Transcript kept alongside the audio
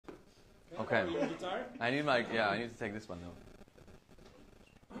Okay. Your guitar? I need my, yeah, I need to take this one though.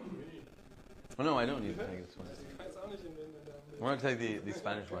 Oh no, I don't need to take this one. Ich weiß auch nicht, in der... I'm going to take the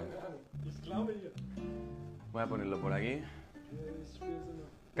Spanish one. Ich glaube hier. Voy a ponerlo por aquí. Ich spiele es immer.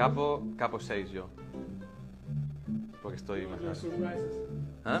 Capo 6 yo. Porque estoy más Los grande. surprises.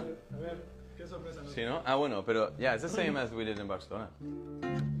 ¿Ah? A ver, qué sorpresa nos... Sí, ¿no? Ah, bueno, pero yeah, it's the same as we did in Barcelona.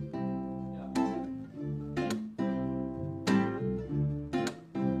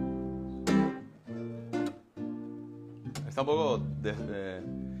 Está un poco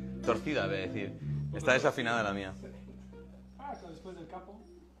torcida, voy a decir. Está desafinada la mía. Ah, después del capo.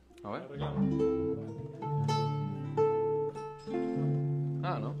 A ver. Arreglamos.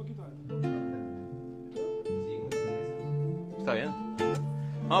 Ah, ¿no? Un poquito alto. Está bien.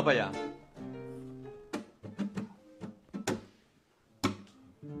 Vamos para allá.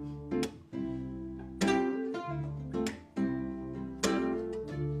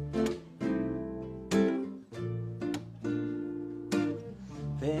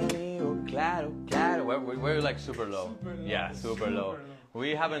 Claro. We're like super low. Super low. Yeah, super low.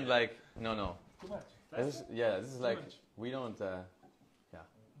 We haven't like, no. Too much. This is like, we don't, yeah.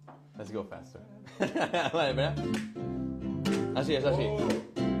 Let's go faster. Vale, espera. Así es, así.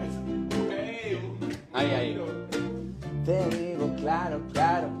 Ahí. Te digo claro,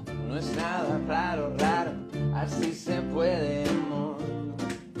 no es nada raro, así se puede, amor.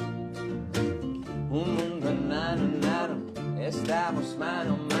 Un mundo enano, estamos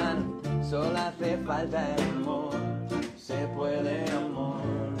mano a mano, solo hace falta el amor, se puede, amor.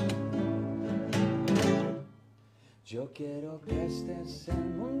 Yo quiero que estés en el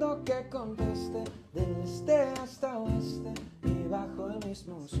mundo que conteste, del este hasta oeste y bajo el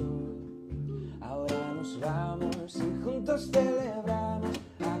mismo sol. Ahora nos vamos y juntos celebramos,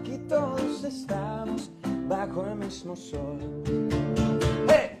 aquí todos estamos bajo el mismo sol.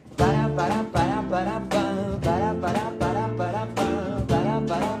 ¡Hey! Para,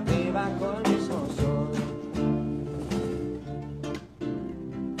 y bajo el mismo sol.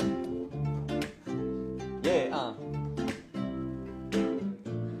 Yeah,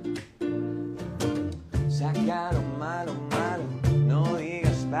 Saca lo malo, no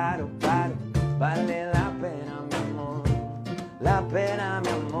digas paro, vale la pena mi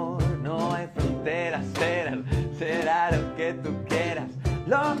amor, no hay fronteras, será lo que tú quieras,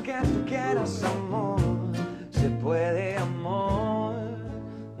 amor, se puede, amor,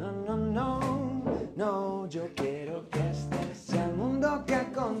 no, yo quiero que estés al mundo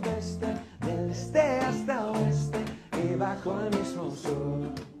que conteste, del este hasta oeste y bajo el mismo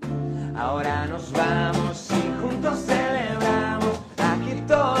sol. Ahora nos vamos y juntos celebramos, aquí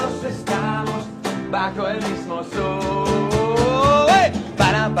todos estamos bajo el mismo sol. ¡Hey!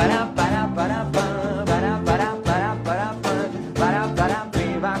 Para,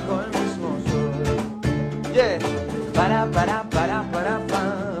 y bajo el mismo sol. Yeah. Para,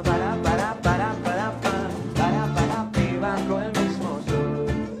 y bajo el mismo sol.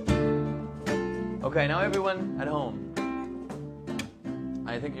 Okay, now everyone at home.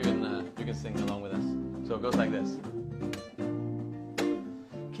 I think you can sing along with us. So it goes like this.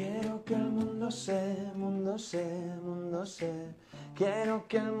 Quiero que el mundo se, quiero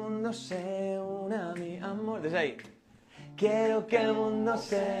que el mundo se una a mi amor. Desde ahí. Quiero que el mundo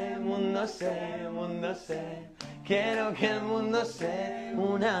se, quiero que el mundo se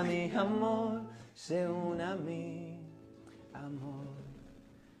una a mi amor, se una a mi amor.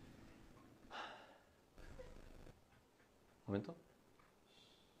 ¿Un momento?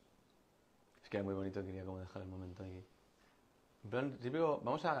 Es que era muy bonito, quería como dejar el momento ahí. En plan, típico,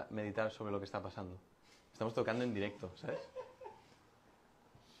 vamos a meditar sobre lo que está pasando. Estamos tocando en directo, ¿sabes?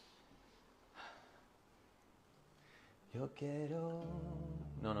 Yo quiero...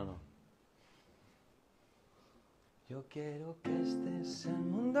 No. Yo quiero que estés en el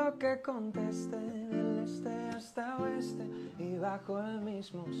mundo que conteste, del este hasta oeste y bajo el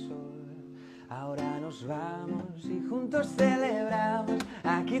mismo sol. Ahora nos vamos y juntos celebramos,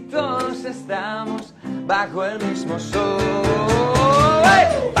 aquí todos estamos bajo el mismo sol.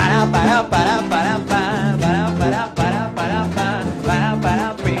 ¡Hey! Para,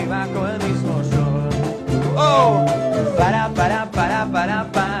 y bajo el mismo sol. Oh, para,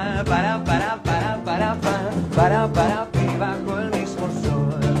 y bajo el mismo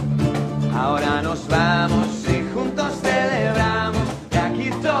sol. Ahora nos vamos y juntos celebramos, que aquí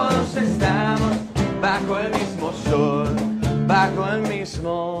todos estamos bajo el mismo sol, bajo el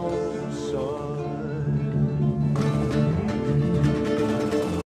mismo